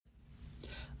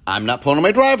I'm not pulling on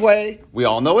my driveway. We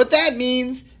all know what that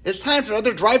means. It's time for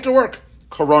another Drive to Work,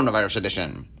 Coronavirus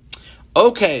Edition.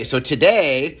 Okay, so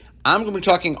today I'm going to be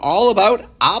talking all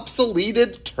about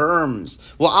obsoleted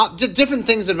terms. Well, different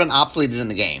things that have been obsoleted in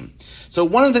the game. So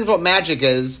one of the things about Magic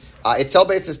is it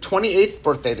celebrates its 28th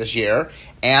birthday this year,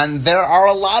 and there are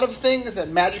a lot of things that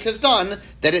Magic has done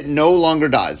that it no longer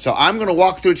does. So I'm going to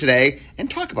walk through today and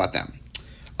talk about them.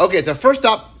 Okay, so first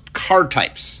up, card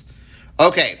types.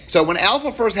 Okay, so when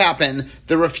Alpha first happened,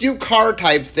 there were a few card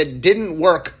types that didn't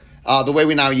work the way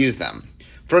we now use them.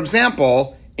 For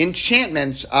example,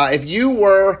 enchantments, if you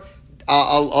were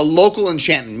a local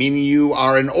enchantment, meaning you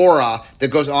are an aura that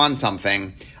goes on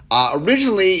something,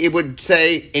 originally it would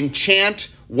say enchant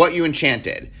what you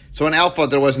enchanted. So in Alpha,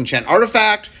 there was enchant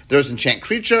artifact, there was enchant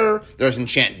creature, there was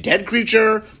enchant dead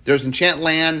creature, there was enchant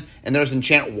land, and there was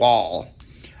enchant wall.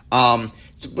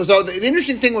 So the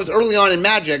interesting thing was early on in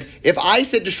Magic, if I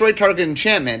said destroy target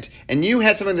enchantment, and you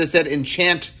had something that said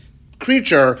enchant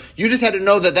creature, you just had to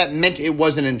know that that meant it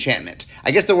was an enchantment.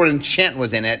 I guess the word enchant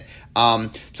was in it.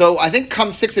 So I think come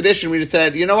 6th edition, we just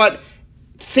said, you know what?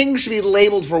 Things should be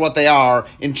labeled for what they are.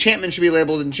 Enchantment should be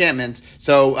labeled enchantments.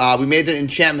 So we made the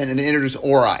enchantment and then introduced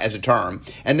aura as a term.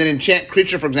 And then enchant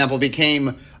creature, for example,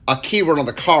 became a keyword on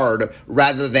the card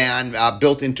rather than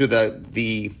built into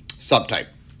the subtype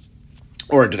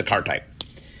or into the card type.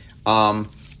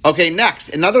 Okay, next,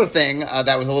 another thing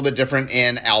that was a little bit different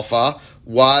in Alpha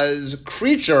was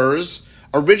creatures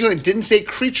originally didn't say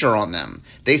creature on them.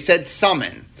 They said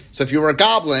summon. So if you were a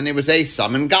goblin, it would say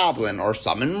summon goblin or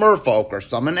summon merfolk or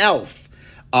summon elf.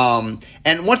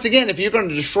 And once again, if you're going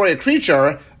to destroy a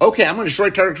creature, okay, I'm going to destroy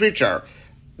target creature.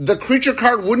 The creature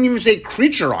card wouldn't even say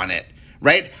creature on it,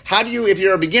 right? How do you, if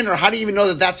you're a beginner, how do you even know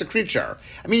that that's a creature?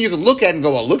 I mean, you could look at it and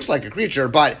go, well, it looks like a creature,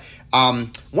 but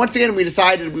once again, we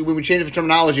decided when we changed the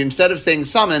terminology, instead of saying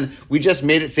summon, we just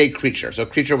made it say creature. So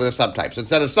creature with a subtype. So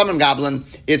instead of summon goblin,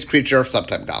 it's creature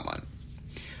subtype goblin.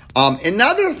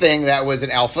 Another thing that was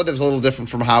in Alpha that was a little different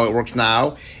from how it works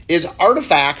now is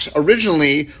artifacts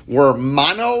originally were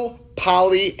mono,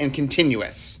 poly, and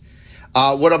continuous.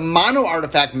 What a mono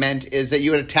artifact meant is that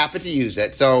you had to tap it to use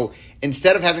it. So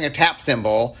instead of having a tap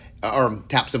symbol, or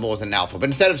tap symbol was in Alpha, but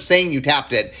instead of saying you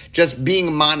tapped it, just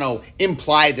being mono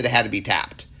implied that it had to be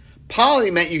tapped. Poly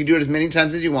meant you could do it as many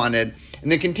times as you wanted,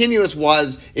 and the continuous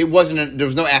was, there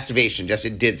was no activation, just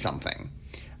it did something.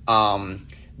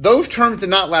 Those terms did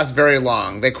not last very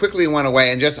long. They quickly went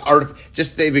away and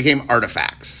they became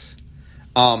artifacts.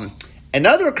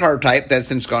 Another card type that has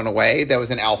since gone away that was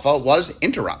in Alpha was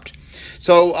interrupt.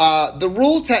 So the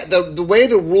rules, the way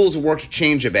the rules worked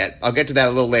changed a bit. I'll get to that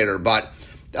a little later, but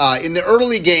in the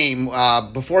early game,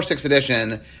 before 6th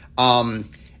edition,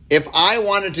 if I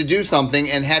wanted to do something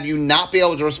and have you not be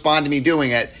able to respond to me doing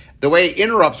it, the way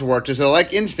interrupts worked is they're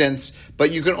like instants,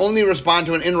 but you can only respond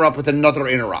to an interrupt with another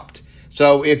interrupt.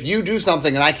 So if you do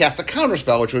something and I cast a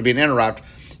counterspell, which would be an interrupt,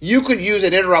 you could use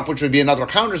an interrupt, which would be another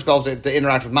counterspell to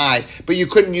interact with mine, but you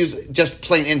couldn't use just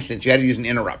plain instants. You had to use an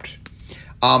interrupt.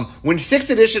 When 6th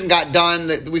edition got done,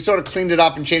 we sort of cleaned it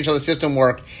up and changed how the system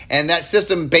worked, and that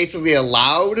system basically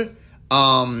allowed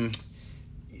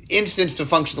instants to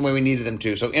function the way we needed them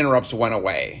to, so interrupts went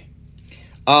away.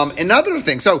 Another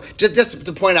thing, so just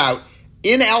to point out,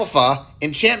 in Alpha,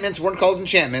 enchantments weren't called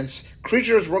enchantments, local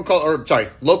enchantments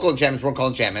weren't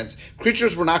called enchantments,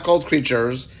 creatures were not called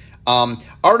creatures,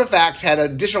 artifacts had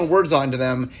additional words onto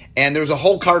them, and there was a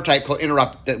whole card type called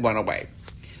interrupt that went away.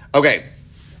 Okay.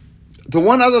 The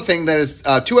one other thing that is,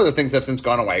 two other things that have since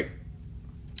gone away,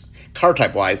 card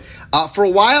type wise. For a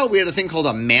while, we had a thing called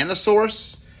a mana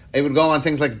source. It would go on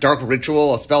things like Dark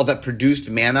Ritual, a spell that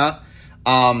produced mana.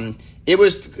 One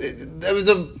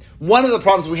of the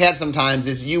problems we had sometimes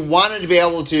is you wanted to be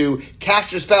able to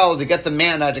cast your spells to get the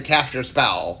mana to cast your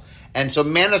spell. And so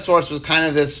mana source was kind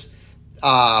of this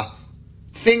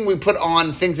thing we put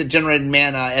on things that generated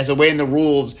mana as a way in the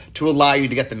rules to allow you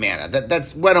to get the mana.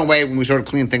 That's went away when we sort of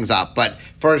cleaned things up. But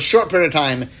for a short period of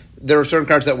time, there were certain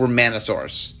cards that were mana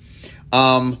source.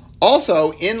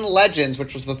 Also, in Legends,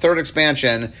 which was the 3rd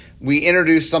expansion, we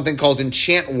introduced something called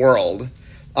Enchant World.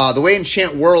 The way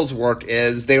Enchant Worlds worked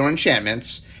is they were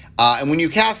enchantments. And when you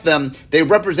cast them, they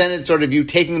represented sort of you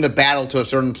taking the battle to a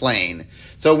certain plane.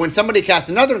 So when somebody cast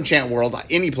another Enchant World,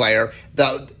 any player,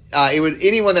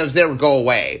 anyone that was there would go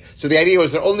away. So the idea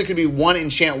was there only could be one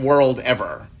Enchant World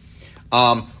ever.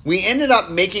 We ended up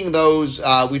making those,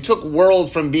 we took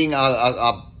world from being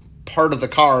a part of the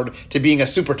card to being a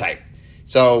super type.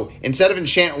 So instead of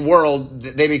Enchant World,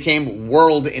 they became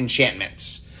World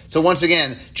Enchantments. So once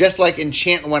again, just like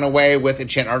Enchant went away with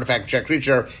Enchant Artifact, Enchant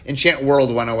Creature, Enchant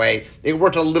World went away. It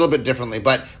worked a little bit differently,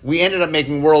 but we ended up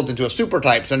making Worlds into a super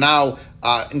type, so now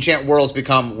Enchant Worlds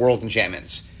become World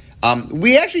Enchantments.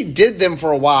 We actually did them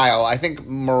for a while. I think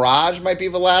Mirage might be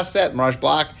the last set. Mirage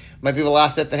Block might be the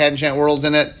last set that had Enchant Worlds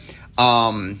in it.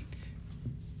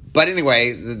 But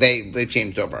anyway, they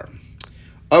changed over.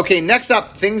 Okay, next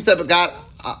up, things that got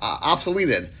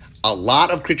obsoleted. A lot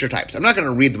of creature types. I'm not going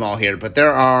to read them all here, but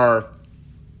there are,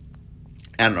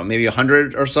 I don't know, maybe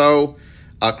 100 or so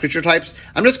creature types.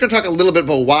 I'm just going to talk a little bit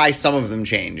about why some of them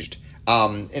changed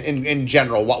in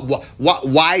general.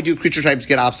 Why do creature types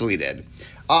get obsoleted?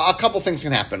 A couple things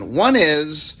can happen. One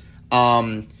is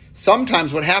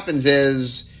sometimes what happens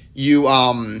is you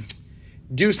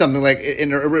do something like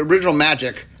in original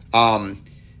Magic,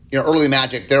 early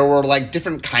Magic, there were like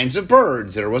different kinds of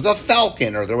birds. There was a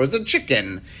falcon or there was a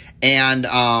chicken. And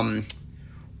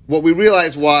what we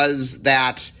realized was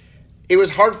that it was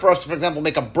hard for us to, for example,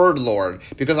 make a bird lord,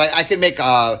 because I could make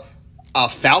a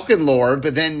falcon lord,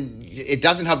 but then it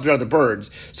doesn't help the other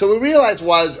birds. So what we realized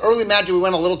was early Magic, we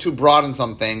went a little too broad on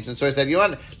some things. And so I said, you know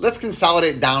what, let's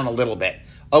consolidate down a little bit.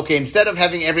 Okay, instead of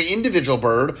having every individual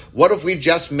bird, what if we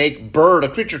just make bird a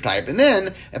creature type? And then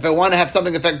if I want to have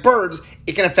something affect birds,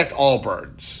 it can affect all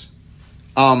birds.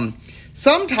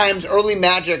 Sometimes early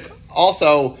Magic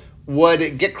also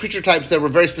would get creature types that were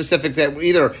very specific that would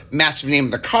either match the name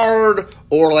of the card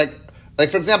or like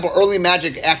for example, early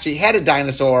Magic actually had a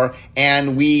dinosaur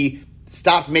and we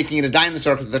stopped making it a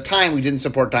dinosaur because at the time we didn't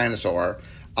support dinosaur.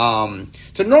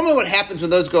 So normally what happens when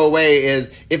those go away is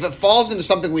if it falls into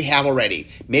something we have already,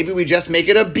 maybe we just make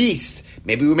it a beast,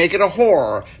 maybe we make it a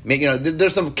horror,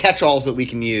 there's some catch-alls that we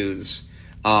can use.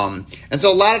 And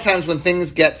so a lot of times when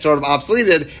things get sort of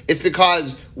obsoleted, it's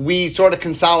because we sort of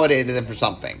consolidated them for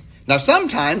something. Now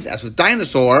sometimes, as with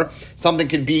dinosaur, something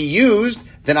could be used,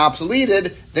 then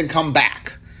obsoleted, then come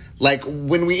back. Like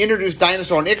when we introduced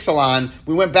Dinosaur and Ixalan,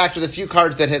 we went back to the few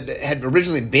cards that had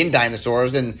originally been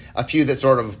dinosaurs and a few that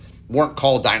sort of weren't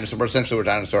called dinosaurs, but essentially were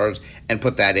dinosaurs, and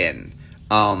put that in.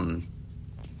 Another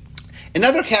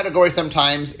category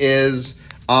sometimes is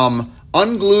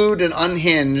unglued and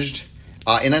unhinged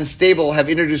and unstable have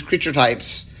introduced creature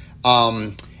types.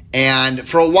 And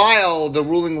for a while, the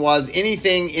ruling was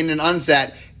anything in an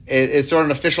unset is sort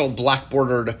of an official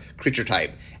black-bordered creature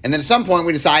type. And then at some point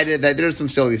we decided that there's some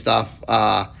silly stuff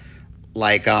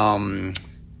like the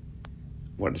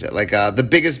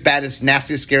biggest, baddest,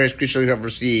 nastiest, scariest creature you ever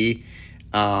see.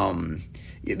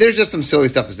 There's just some silly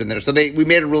stuff that's in there. So we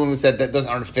made a ruling that said that those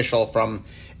aren't official from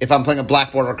if I'm playing a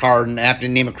black border card and I have to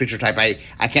name a creature type,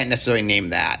 I can't necessarily name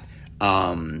that.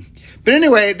 But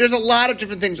anyway, there's a lot of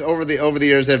different things over the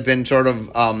years that have been sort of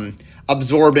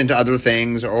absorbed into other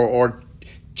things or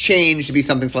changed to be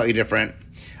something slightly different.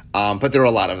 But there are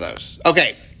a lot of those.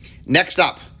 Okay, next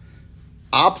up,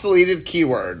 obsoleted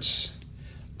keywords.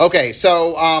 Okay,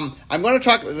 so I'm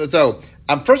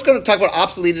first going to talk about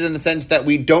obsoleted in the sense that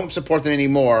we don't support them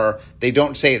anymore. They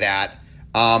don't say that.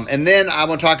 And then I'm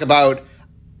going to talk about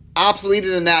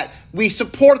obsoleted in that we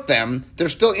support them. They're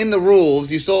still in the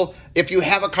rules. If you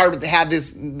have a card that have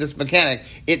this mechanic,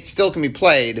 it still can be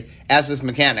played as this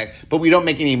mechanic, but we don't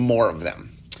make any more of them.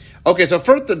 Okay, so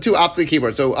first the two obsolete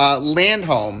keywords. So land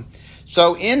home.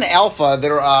 So in Alpha,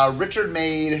 Richard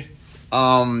made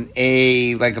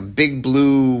a big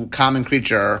blue common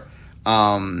creature,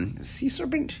 sea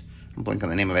serpent. I'm blanking on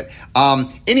the name of it.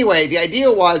 Anyway, the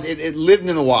idea was it lived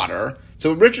in the water. So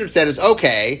what Richard said is,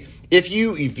 okay, if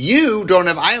you don't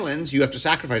have islands, you have to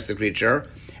sacrifice the creature.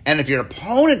 And if your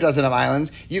opponent doesn't have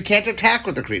islands, you can't attack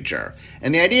with the creature.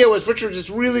 And the idea was Richard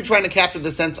just really trying to capture the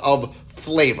sense of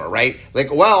flavor, right?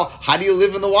 Like, well, how do you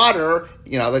live in the water?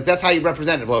 That's how you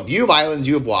represent it. Well, if you have islands,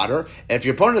 you have water. And if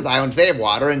your opponent has islands, they have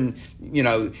water. And,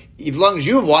 as long as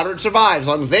you have water, it survives. As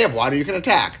long as they have water, you can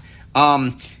attack.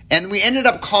 And we ended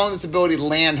up calling this ability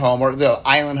land home, or the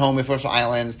island home if it was for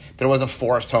islands. There was a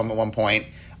forest home at one point.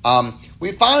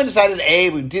 We finally decided,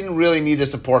 we didn't really need to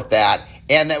support that.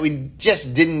 And that we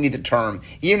just didn't need the term.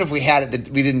 Even if we had it,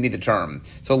 we didn't need the term.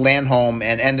 So land home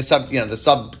and the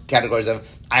subcategories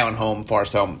of island home,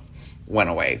 forest home went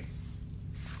away.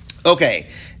 Okay,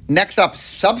 next up,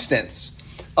 substance.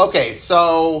 Okay,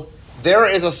 so there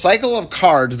is a cycle of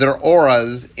cards that are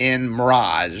auras in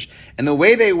Mirage. And the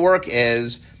way they work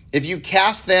is if you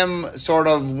cast them sort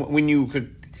of when you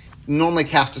could normally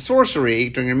cast a sorcery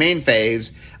during your main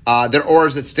phase, they're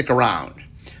auras that stick around.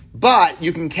 But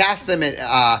you can cast them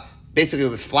basically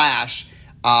with flash.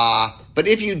 But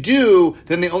if you do,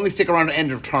 then they only stick around at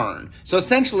end of turn. So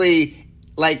essentially,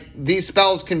 like these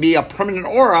spells can be a permanent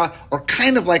aura or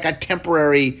kind of like a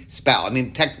temporary spell. I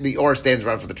mean, the aura stands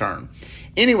right for the turn.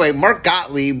 Anyway, Mark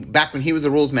Gottlieb, back when he was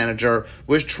the rules manager,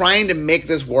 was trying to make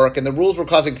this work, and the rules were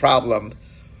causing problems.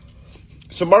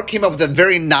 So Mark came up with a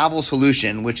very novel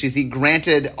solution, which is he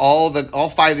granted all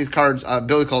 5 of these cards a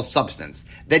ability called Substance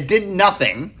that did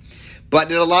nothing,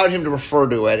 but it allowed him to refer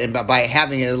to it, and by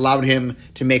having it, it allowed him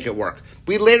to make it work.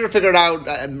 We later figured out, or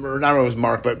I don't know if it was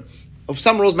Mark, but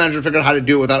some rules manager figured out how to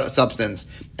do it without a Substance,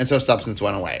 and so Substance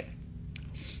went away.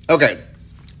 Okay,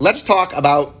 let's talk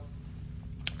about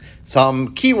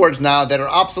some keywords now that are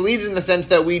obsolete in the sense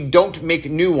that we don't make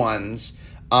new ones,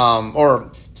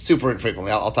 or super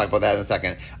infrequently. I'll talk about that in a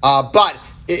second. But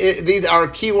these are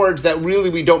keywords that really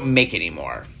we don't make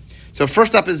anymore. So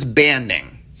first up is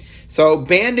banding. So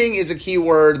banding is a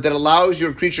keyword that allows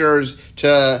your creatures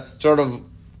to sort of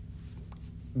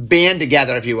band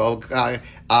together, if you will,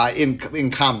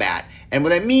 in combat. And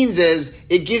what that means is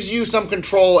it gives you some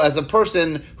control as a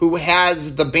person who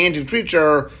has the banded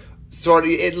creature.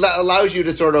 It allows you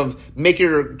to sort of make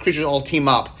your creatures all team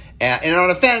up. And on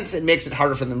offense, it makes it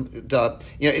harder for them to,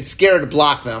 it's scary to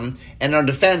block them. And on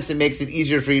defense, it makes it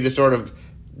easier for you to sort of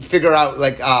figure out,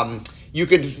 you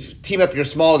could team up your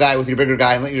small guy with your bigger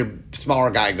guy and let your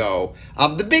smaller guy go.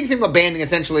 The big thing about banding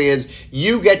essentially is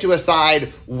you get to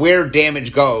decide where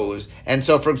damage goes. And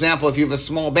so, for example, if you have a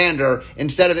small bander,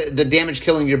 instead of the damage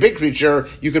killing your big creature,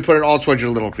 you could put it all towards your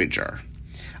little creature.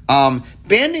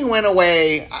 Banding went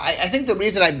away. I think the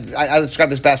reason I describe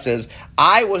this best is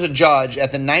I was a judge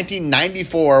at the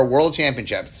 1994 World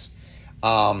Championships,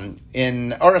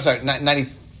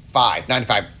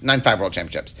 95 World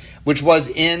Championships, which was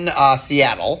in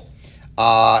Seattle,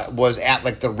 was at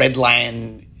like the Red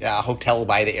Lion Hotel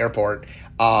by the airport.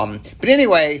 But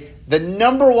anyway, the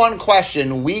number one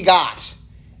question we got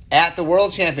at the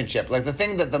World Championship, like the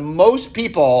thing that the most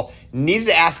people needed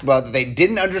to ask about that they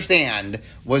didn't understand,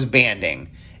 was banding.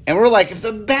 And we're like, if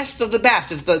the best of the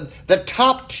best, if the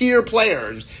top tier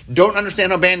players don't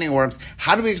understand how banding works,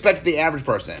 how do we expect the average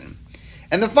person?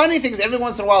 And the funny thing is, every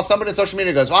once in a while, somebody on social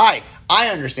media goes, I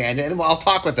understand it, and I'll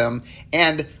talk with them.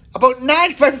 And about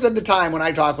 95% of the time when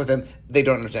I talk with them, they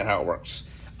don't understand how it works.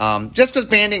 Just because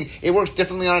banding, it works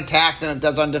differently on attack than it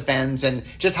does on defense, and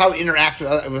just how it interacts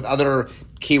with other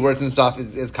keywords and stuff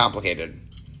is complicated.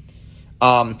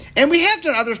 And we have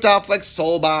done other stuff like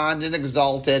Soul Bond and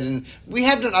Exalted, and we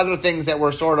have done other things that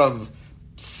were sort of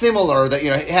similar, that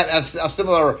have a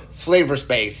similar flavor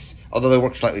space, although they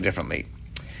work slightly differently.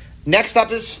 Next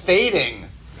up is Fading.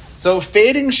 So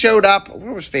Fading showed up.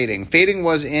 Where was Fading? Fading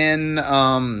was in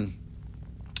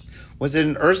was it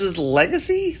in Urza's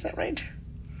Legacy? Is that right?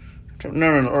 No,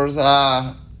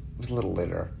 Urza was a little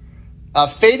later.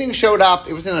 Fading showed up.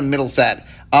 It was in a middle set.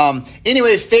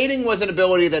 Anyway, Fading was an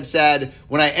ability that said,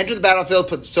 when I enter the battlefield,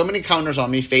 put so many counters on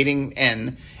me, Fading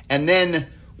N, and then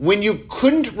when you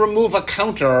couldn't remove a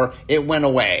counter, it went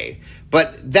away.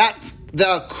 But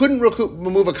the couldn't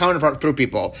remove a counter part threw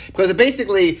people, because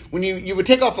basically, when you would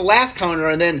take off the last counter,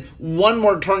 and then one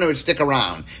more turn it would stick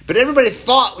around. But everybody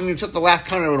thought when you took the last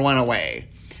counter, it would went away.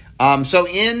 So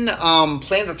in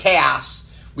Planar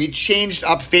Chaos, we changed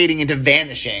up Fading into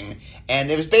Vanishing, and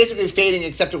it was basically Fading,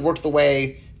 except it worked the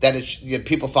way that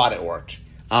people thought it worked.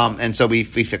 And so we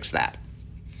fixed that.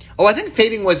 Oh, I think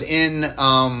Fading was in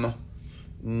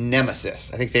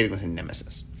Nemesis.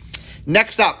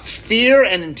 Next up, Fear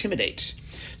and Intimidate.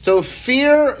 So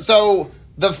Fear,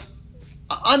 the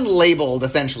unlabeled,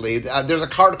 essentially. There's a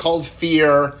card called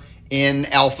Fear in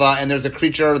Alpha, and there's a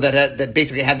creature that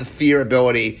basically had the Fear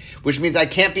ability, which means I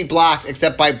can't be blocked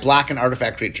except by black and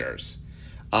artifact creatures.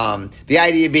 The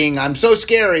idea being, I'm so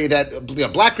scary that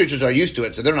black creatures are used to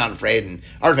it, so they're not afraid, and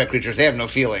artifact creatures, they have no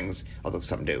feelings, although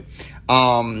some do.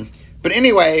 But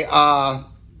anyway,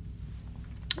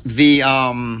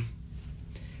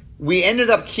 we ended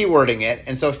up keywording it,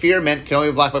 and so Fear meant can only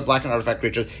be blocked by black and artifact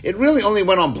creatures. It really only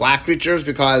went on black creatures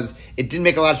because it didn't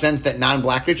make a lot of sense that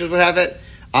non-black creatures would have it.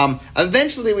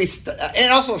 Eventually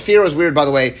and also Fear was weird, by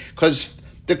the way, because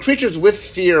the creatures with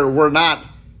Fear were not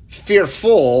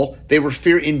fearful, they were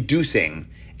fear-inducing.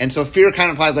 And so Fear kind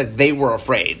of implied like they were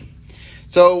afraid.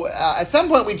 So at some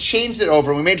point we changed it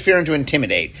over and we made Fear into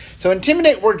Intimidate. So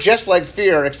Intimidate worked just like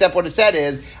Fear, except what it said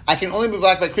is I can only be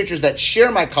blocked by creatures that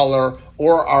share my color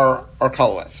or are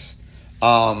colorless.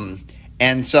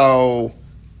 And so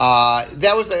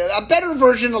that was a better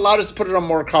version, allowed us to put it on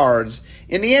more cards.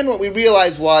 In the end, what we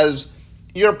realized was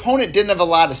your opponent didn't have a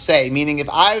lot to say, meaning if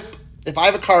I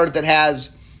have a card that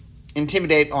has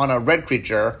Intimidate on a red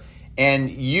creature and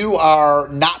you are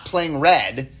not playing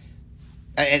red,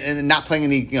 and not playing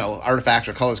any, artifacts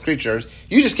or colorless creatures,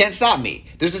 you just can't stop me.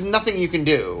 There's just nothing you can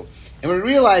do. And what we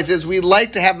realize is we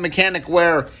like to have a mechanic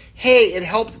where, hey, it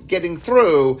helped getting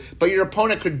through, but your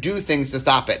opponent could do things to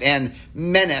stop it. And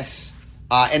Menace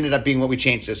ended up being what we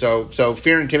changed to. So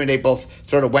Fear and Intimidate both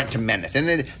sort of went to Menace. And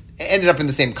it ended up in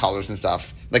the same colors and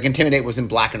stuff. Like Intimidate was in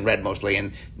black and red mostly,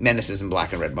 and Menace is in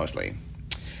black and red mostly.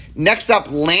 Next up,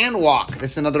 Landwalk.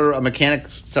 This is another mechanic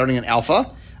starting in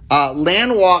Alpha.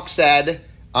 Landwalk said,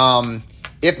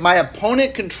 if my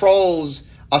opponent controls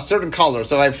a certain color,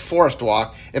 so I have Forest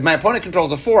Walk, if my opponent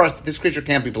controls a forest, this creature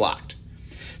can't be blocked.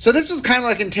 So this was kind of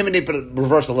like Intimidate, but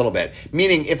reversed a little bit.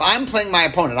 Meaning, if I'm playing my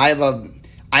opponent, I have a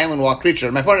Island Walk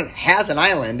creature, my opponent has an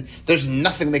island, there's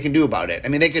nothing they can do about it. I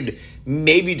mean, they could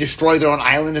maybe destroy their own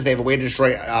island if they have a way to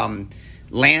destroy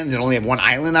lands and only have one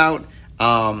island out.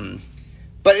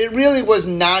 But it really was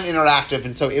non-interactive,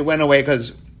 and so it went away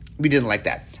because we didn't like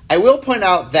that. I will point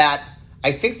out that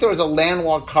I think there was a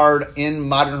Landwalk card in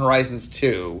Modern Horizons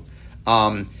 2.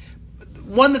 One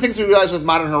of the things we realized with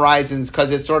Modern Horizons,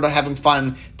 because it's sort of having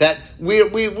fun, that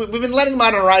we've been letting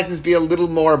Modern Horizons be a little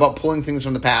more about pulling things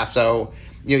from the past. So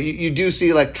you do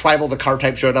see like Tribal, the card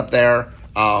type, showed up there.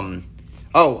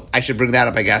 I should bring that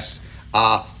up, I guess.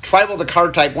 Tribal, the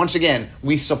card type, once again,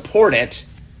 we support it.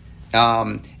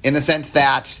 In the sense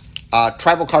that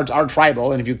tribal cards are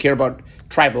tribal, and if you care about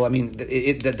tribal, I mean,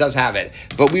 it does have it.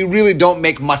 But we really don't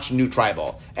make much new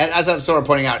tribal. As I'm sort of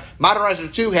pointing out, Modern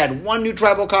Horizons 2 had one new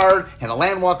tribal card and a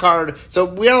Landwalk card, so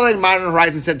we are letting Modern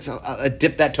Horizons sets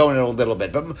dip that tone in a little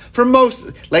bit. But for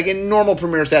most, like in normal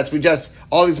Premier sets, we just,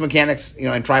 all these mechanics,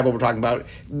 in tribal we're talking about,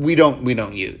 we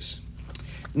don't use.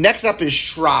 Next up is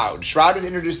Shroud. Shroud is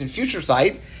introduced in Future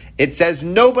Sight. It says,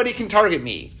 nobody can target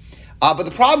me. But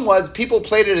the problem was people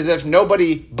played it as if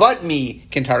nobody but me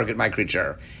can target my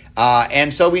creature.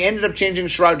 And so we ended up changing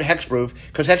Shroud to Hexproof,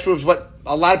 because Hexproof is what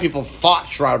a lot of people thought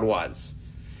Shroud was.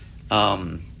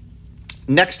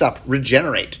 Next up,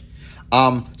 Regenerate.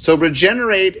 So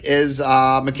Regenerate is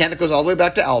mechanic goes all the way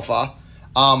back to Alpha.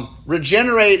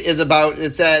 Regenerate is about,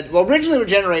 it said, well, originally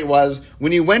Regenerate was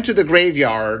when you went to the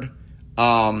graveyard,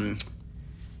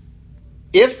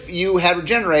 if you had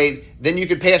Regenerate, then you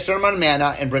could pay a certain amount of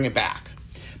mana and bring it back.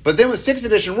 But then with 6th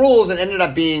edition rules, it ended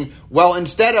up being, well,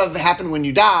 instead of happen when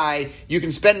you die, you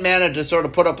can spend mana to sort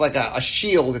of put up like a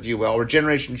shield, if you will,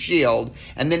 regeneration shield,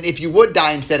 and then if you would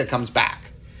die instead, it comes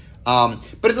back.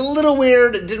 But it's a little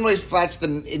weird. It didn't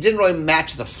really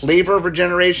match the flavor of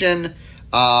regeneration.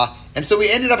 And so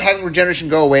we ended up having regeneration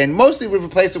go away, and mostly we've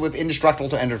replaced it with indestructible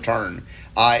to end of turn.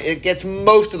 It gets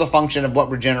most of the function of what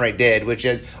Regenerate did, which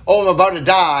is, I'm about to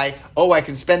die, I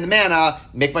can spend the mana,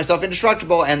 make myself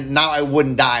indestructible, and now I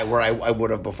wouldn't die where I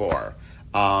would have before.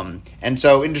 And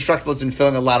so indestructible has been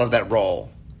filling a lot of that role.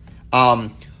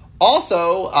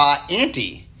 Also,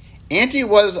 Ante. Ante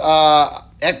was...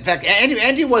 in fact,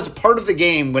 Ante was part of the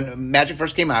game when Magic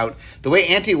first came out. The way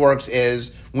Ante works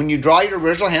is when you draw your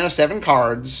original hand of 7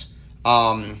 cards,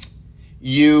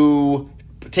 you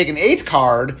take an 8th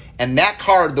card, and that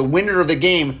card, the winner of the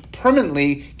game,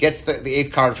 permanently gets the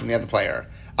 8th card from the other player.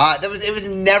 It was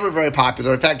never very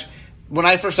popular. In fact, when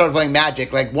I first started playing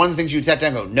Magic, like one of the things you'd set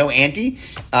down and go, no Ante.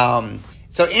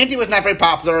 So Ante was not very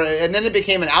popular, and then it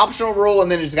became an optional rule,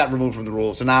 and then it just got removed from the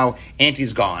rules. So now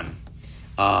Ante's gone.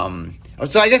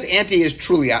 So I guess Ante is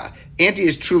truly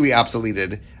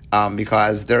obsoleted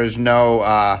because there's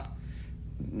no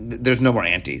more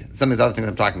Ante. Some of these other things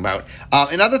I'm talking about.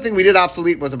 Another thing we did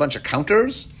obsolete was a bunch of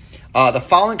counters. The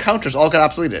following counters all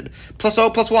got obsoleted: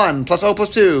 +0 +1, +0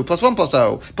 +2, +1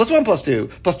 +0, +1 +2,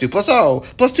 +2 +0,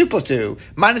 +2 +2,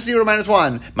 -0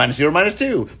 -1, -0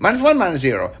 -2, -1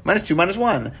 -0, -2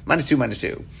 -1,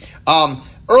 -2 -2.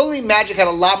 Early Magic had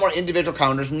a lot more individual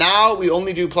counters. Now we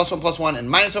only do +1 +1 and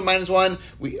 -1 -1.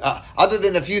 We other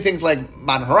than a few things like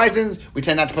Modern Horizons, we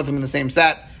tend not to put them in the same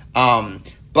set.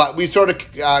 But we sort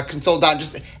of consoled down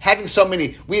just having so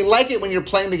many. We like it when you're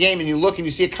playing the game and you look and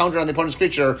you see a counter on the opponent's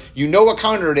creature. You know what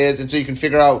counter it is, and so you can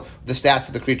figure out the stats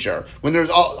of the creature. When there's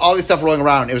all this stuff rolling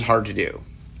around, it was hard to do.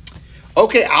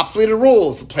 Okay, obsoleted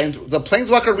rules. The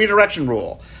Planeswalker Redirection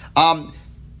rule.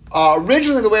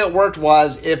 Originally, the way it worked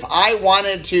was if I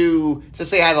wanted to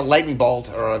say I had a lightning bolt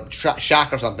or a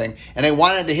shock or something, and I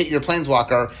wanted to hit your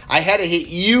Planeswalker, I had to hit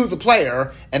you, the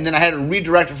player, and then I had to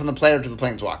redirect it from the player to the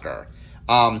Planeswalker.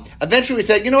 Eventually, we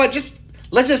said, you know what,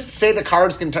 let's just say the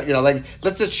cards can,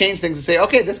 let's just change things and say,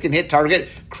 okay, this can hit target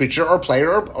creature or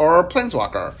player or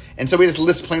Planeswalker. And so we just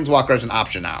list Planeswalker as an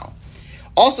option now.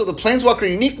 Also, the Planeswalker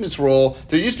uniqueness rule,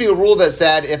 there used to be a rule that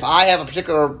said if I have a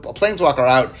particular Planeswalker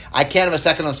out, I can't have a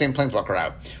second of the same Planeswalker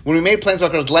out. When we made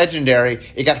Planeswalkers legendary,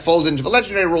 it got folded into the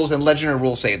legendary rules, and legendary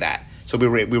rules say that. So we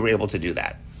were able to do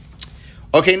that.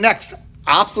 Okay, next,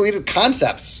 obsoleted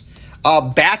concepts.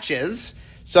 Batches.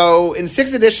 So in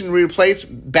 6th edition, we replaced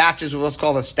batches with what's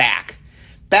called a stack.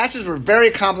 Batches were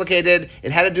very complicated.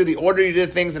 It had to do the order you did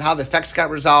things and how the effects got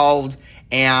resolved.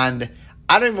 And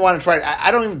I don't even want to try.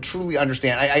 I don't even truly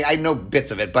understand. I know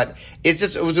bits of it, but it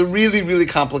was a really, really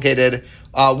complicated.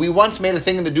 We once made a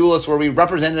thing in the Duelist where we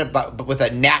represented it with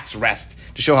a gnat's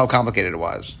rest to show how complicated it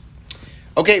was.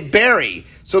 Okay, bury.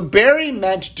 So bury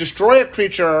meant destroy a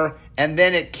creature and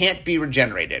then it can't be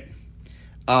regenerated.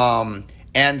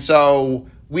 And so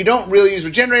we don't really use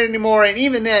regenerate anymore. And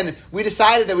even then, we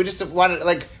decided that we just wanted,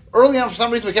 like, early on, for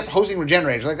some reason, we kept hosting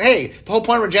regenerators. Like, hey, the whole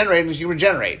point of regenerating is you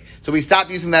regenerate. So we stopped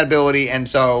using that ability, and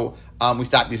so we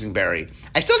stopped using bury.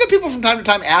 I still get people from time to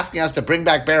time asking us to bring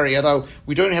back bury, although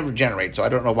we don't have regenerate, so I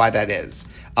don't know why that is.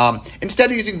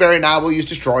 Instead of using bury now, we'll use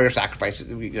destroy or sacrifice.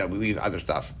 We use other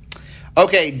stuff.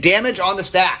 Okay, damage on the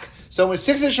stack. So when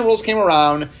 6th edition rules came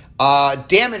around,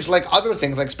 damage, like other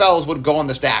things, like spells, would go on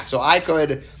the stack. So I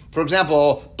could, for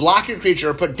example, block your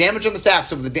creature, put damage on the stack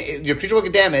so your creature will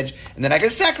get damage, and then I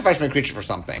could sacrifice my creature for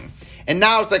something. And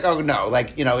now it's like, oh no,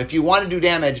 like, if you want to do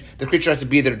damage, the creature has to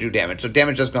be there to do damage. So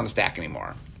damage doesn't go on the stack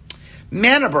anymore.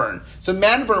 Mana burn. So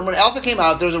mana burn, when Alpha came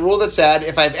out, there was a rule that said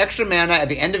if I have extra mana at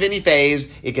the end of any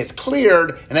phase, it gets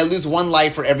cleared, and I lose 1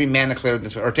 life for every mana cleared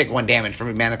this way, or take 1 damage for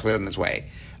every mana cleared in this way.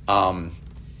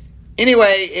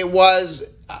 Anyway, it was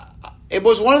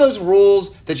one of those rules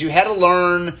that you had to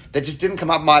learn that just didn't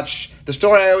come up much. The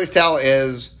story I always tell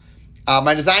is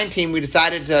my design team, we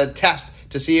decided to test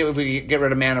to see if we could get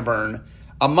rid of mana burn.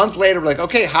 A month later, we're like,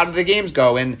 okay, how did the games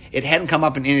go? And it hadn't come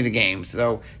up in any of the games.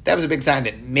 So that was a big sign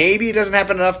that maybe it doesn't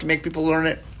happen enough to make people learn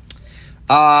it.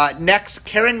 Next,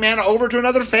 carrying mana over to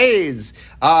another phase.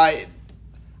 At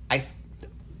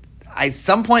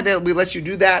some point, we let you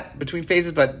do that between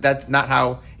phases, but that's not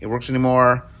how it works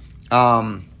anymore.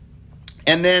 And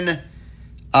then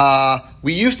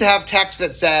we used to have text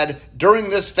that said,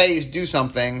 during this phase, do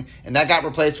something, and that got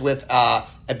replaced with a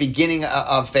beginning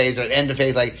of phase or an end of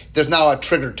phase. Like, there's now a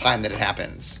triggered time that it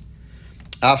happens.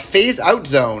 Phase out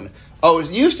zone. Oh,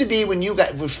 it used to be when you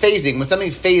got phasing, when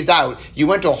something phased out, you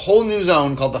went to a whole new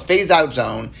zone called the phased out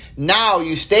zone. Now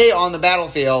you stay on the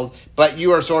battlefield, but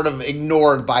you are sort of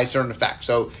ignored by certain effects.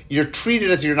 So you're treated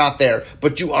as you're not there,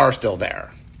 but you are still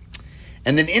there.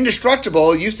 And then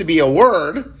indestructible used to be a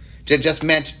word that just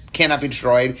meant cannot be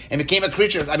destroyed, and became a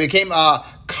creature.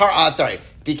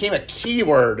 Became a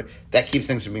keyword that keeps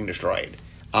things from being destroyed.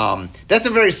 That's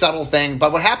a very subtle thing,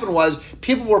 but what happened was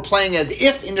people were playing as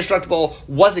if indestructible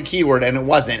was a keyword, and it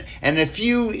wasn't. And in a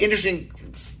few interesting,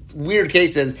 weird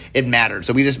cases, it mattered.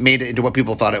 So we just made it into what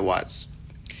people thought it was.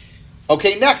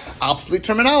 Okay, next, obsolete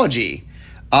terminology.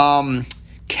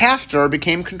 Caster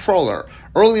became controller.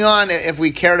 Early on, if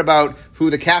we cared about who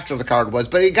the caster of the card was,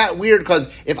 but it got weird because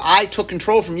if I took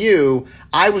control from you,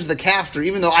 I was the caster,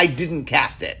 even though I didn't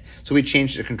cast it. So we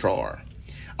changed it to controller.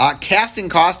 Casting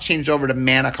cost changed over to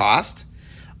mana cost.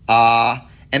 And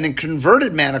then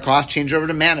converted mana cost changed over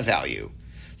to mana value.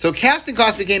 So casting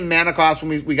cost became mana cost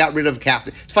when we got rid of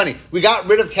casting. It's funny. We got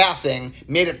rid of casting,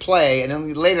 made it play, and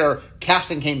then later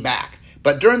casting came back.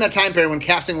 But during that time period when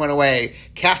casting went away,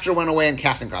 caster went away and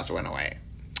casting cost went away.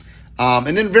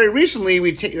 And then very recently,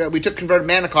 we took converted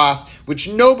mana cost, which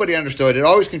nobody understood. It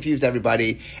always confused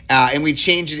everybody, and we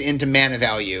changed it into mana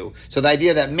value. So the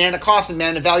idea that mana cost and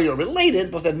mana value are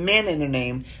related, both have mana in their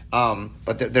name,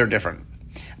 but they're different.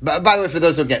 But by the way, for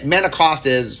those who don't get, mana cost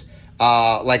is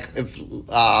like if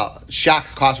shock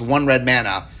costs 1 red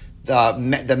mana,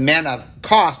 the mana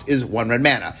cost is 1 red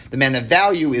mana. The mana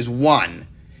value is 1.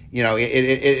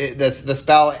 The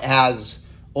spell has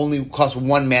only costs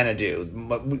 1 mana due.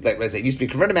 Like I said, it used to be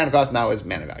converted mana cost, now is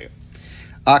mana value.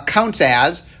 Counts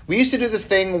as. We used to do this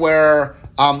thing where,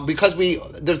 because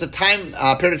there's a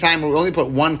period of time where we only put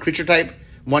 1 creature type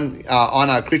on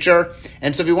a creature,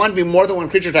 and so if we wanted to be more than 1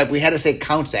 creature type, we had to say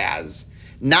counts as.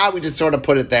 Now we just sort of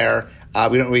put it there.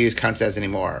 We don't really use counts as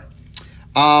anymore.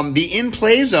 The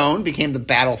in-play zone became the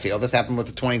battlefield. This happened with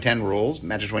the 2010 rules,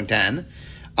 Magic 2010.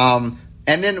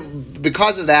 And then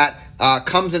because of that,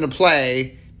 comes into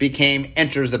play became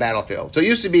enters the battlefield. So it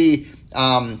used to be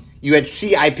you had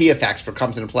CIP effects for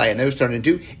comes into play, and those turned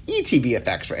into ETB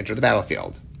effects for enter the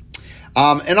battlefield.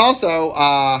 And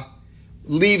also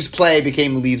leaves play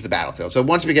became leaves the battlefield. So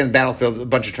once it became the battlefield, a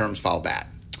bunch of terms followed that.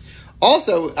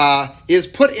 Also, is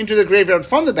put into the graveyard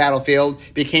from the battlefield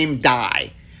became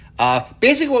die.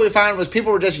 Basically what we found was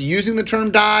people were just using the term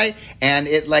die, and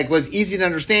it was easy to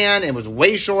understand, and was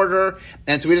way shorter,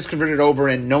 and so we just converted it over,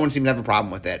 and no one seemed to have a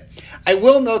problem with it. I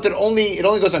will note that it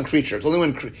only goes on creatures. Only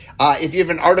when if you have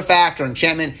an artifact or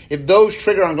enchantment, if those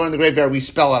trigger on going to the graveyard, we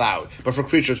spell it out. But for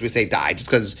creatures, we say die, just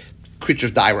because creatures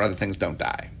die where other things don't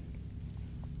die.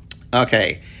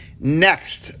 Okay,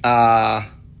 next,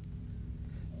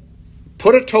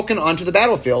 put a token onto the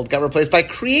battlefield got replaced by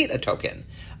create a token.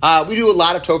 We do a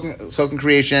lot of token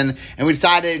creation, and we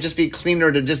decided it'd just be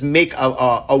cleaner to just make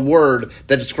a word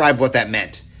that described what that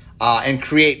meant. And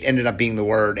create ended up being the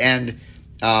word. And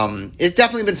it's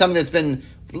definitely been something that's been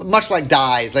much like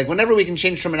dies. Like, whenever we can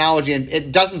change terminology and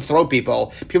it doesn't throw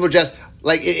people just,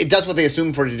 it does what they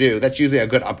assume for it to do. That's usually a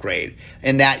good upgrade.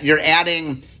 In that you're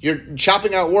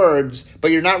chopping out words,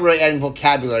 but you're not really adding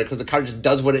vocabulary because the card just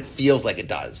does what it feels like it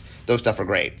does. Those stuff are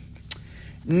great.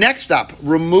 Next up,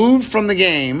 removed from the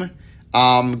game,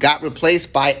 got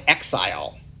replaced by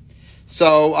exile.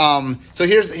 So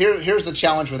here's the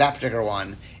challenge with that particular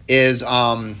one is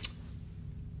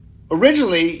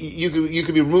originally you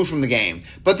could be removed from the game,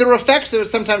 but there are effects that would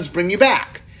sometimes bring you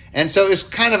back, and so it's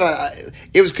kind of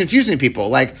it was confusing people.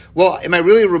 Like, well, am I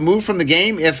really removed from the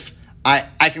game if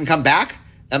I can come back?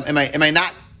 Am I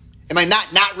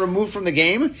not removed from the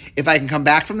game if I can come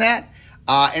back from that?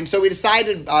 And so we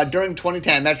decided during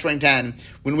 2010, Match 2010,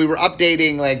 when we were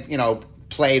updating,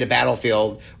 play to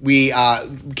Battlefield, we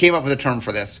came up with a term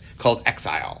for this called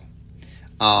exile.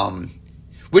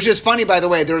 Which is funny, by the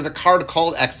way. There was a card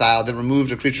called Exile that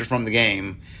removed a creature from the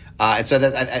game. And so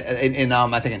that in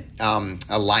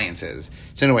Alliances.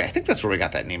 So anyway, I think that's where we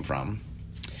got that name from.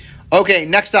 Okay,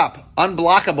 next up,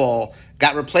 Unblockable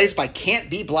got replaced by Can't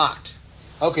Be Blocked.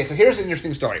 Okay, so here's an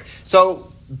interesting story.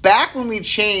 So back when we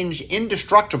changed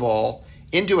Indestructible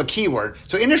into a keyword,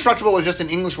 so Indestructible was just an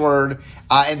English word,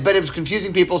 but it was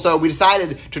confusing people, so we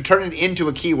decided to turn it into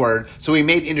a keyword. So we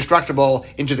made Indestructible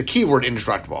into the keyword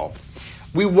Indestructible.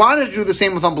 We wanted to do the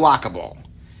same with Unblockable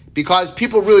because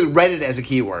people really read it as a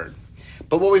keyword.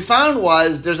 But what we found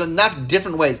was there's enough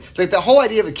different ways. The whole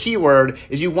idea of a keyword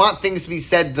is you want things to be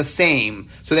said the same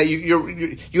so that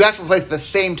you have to replace the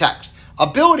same text.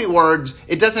 Ability words,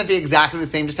 it doesn't have to be exactly the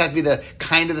same, just have to be the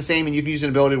kind of the same, and you can use an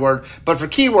ability word. But for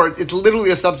keywords, it's literally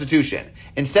a substitution.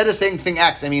 Instead of saying thing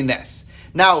X, I mean this.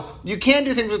 Now, you can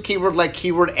do things with keyword like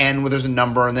keyword N, where there's a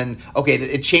number, and then,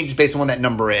 it changes based on what that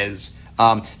number is.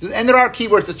 And there are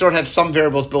keywords that sort of have some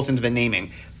variables built into the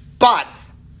naming. But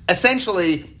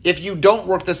essentially, if you don't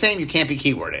work the same, you can't be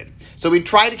keyworded. So we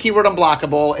tried to keyword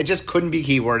Unblockable. It just couldn't be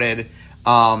keyworded.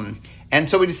 And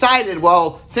so we decided,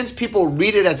 well, since people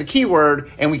read it as a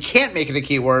keyword and we can't make it a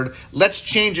keyword, let's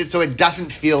change it so it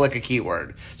doesn't feel like a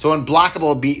keyword. So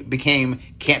Unblockable became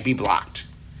Can't Be Blocked.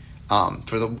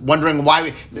 For the wondering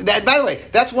why by the way,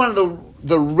 that's one of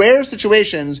the rare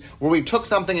situations where we took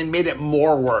something and made it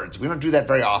more words. We don't do that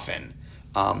very often.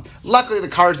 Luckily, the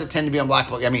cards that tend to be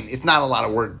unblockable, it's not a lot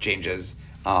of word changes.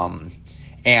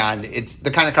 And it's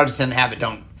the kind of cards that tend to have it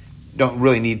don't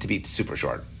really need to be super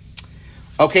short.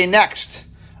 Okay, next.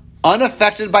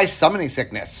 Unaffected by summoning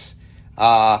sickness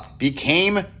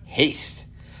became haste.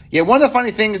 Yeah, one of the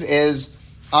funny things is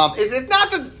it's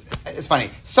not that it's funny.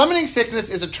 Summoning sickness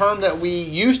is a term that we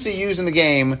used to use in the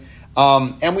game,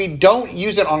 and we don't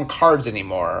use it on cards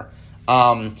anymore.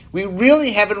 We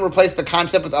really haven't replaced the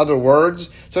concept with other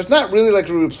words, so it's not really like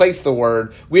we replaced the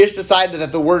word. We just decided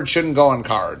that the word shouldn't go on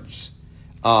cards.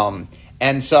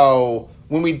 And so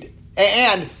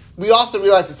we also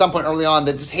realized at some point early on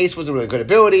that this haste was a really good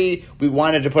ability. We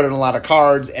wanted to put it in a lot of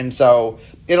cards, and so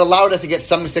it allowed us to get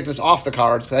summoning sickness off the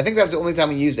cards, because I think that was the only time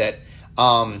we used it.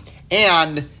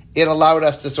 And it allowed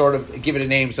us to sort of give it a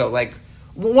name. So,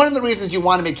 one of the reasons you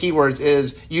want to make keywords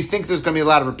is you think there's going to be a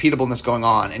lot of repeatableness going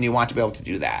on, and you want to be able to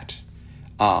do that.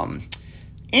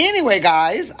 Anyway,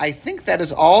 guys, I think that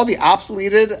is all the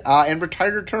obsoleted and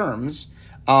retired terms.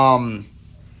 One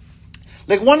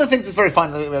of the things that's very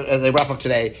fun as I wrap up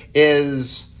today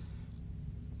is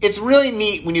it's really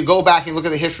neat when you go back and look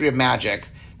at the history of Magic,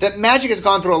 that Magic has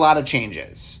gone through a lot of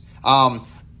changes. I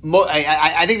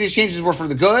think these changes were for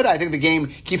the good. I think the game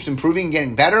keeps improving and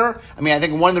getting better. I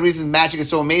think one of the reasons Magic is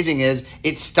so amazing is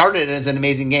it started as an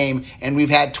amazing game, and we've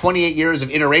had 28 years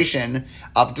of iteration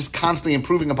of just constantly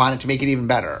improving upon it to make it even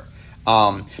better.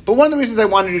 But one of the reasons I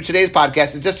wanted to do today's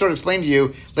podcast is just sort of explain to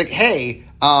you, hey,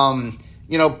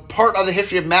 part of the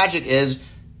history of Magic is,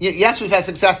 yes, we've had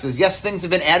successes. Yes, things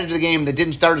have been added to the game that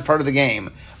didn't start as part of the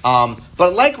game.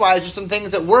 But likewise, there's some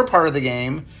things that were part of the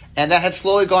game, And that had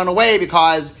slowly gone away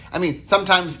because,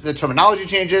 sometimes the terminology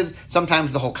changes,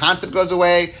 sometimes the whole concept goes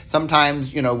away,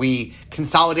 sometimes, we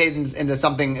consolidate into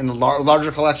something in a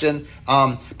larger collection.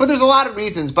 But there's a lot of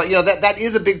reasons, but, that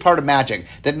is a big part of Magic.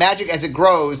 That Magic, as it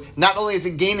grows, not only is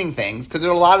it gaining things, because there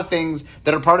are a lot of things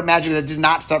that are part of Magic that did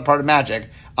not start part of Magic,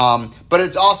 but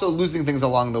it's also losing things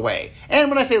along the way. And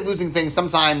when I say losing things,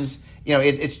 sometimes,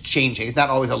 it's changing. It's not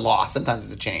always a loss. Sometimes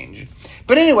it's a change.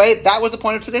 But anyway, that was the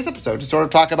point of today's episode, to sort of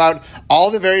talk about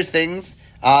all the various things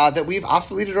that we've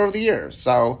obsoleted over the years.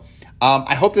 So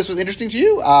I hope this was interesting to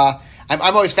you.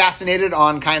 I'm always fascinated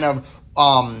on kind of,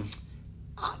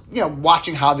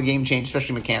 watching how the game changed,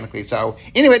 especially mechanically. So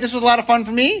anyway, this was a lot of fun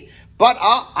for me, but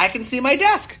I can see my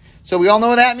desk. So we all know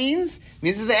what that means. It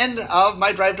means it's the end of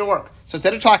my drive to work. So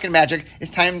instead of talking Magic,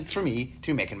 it's time for me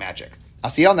to be making magic. I'll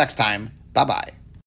see y'all next time. Bye-bye.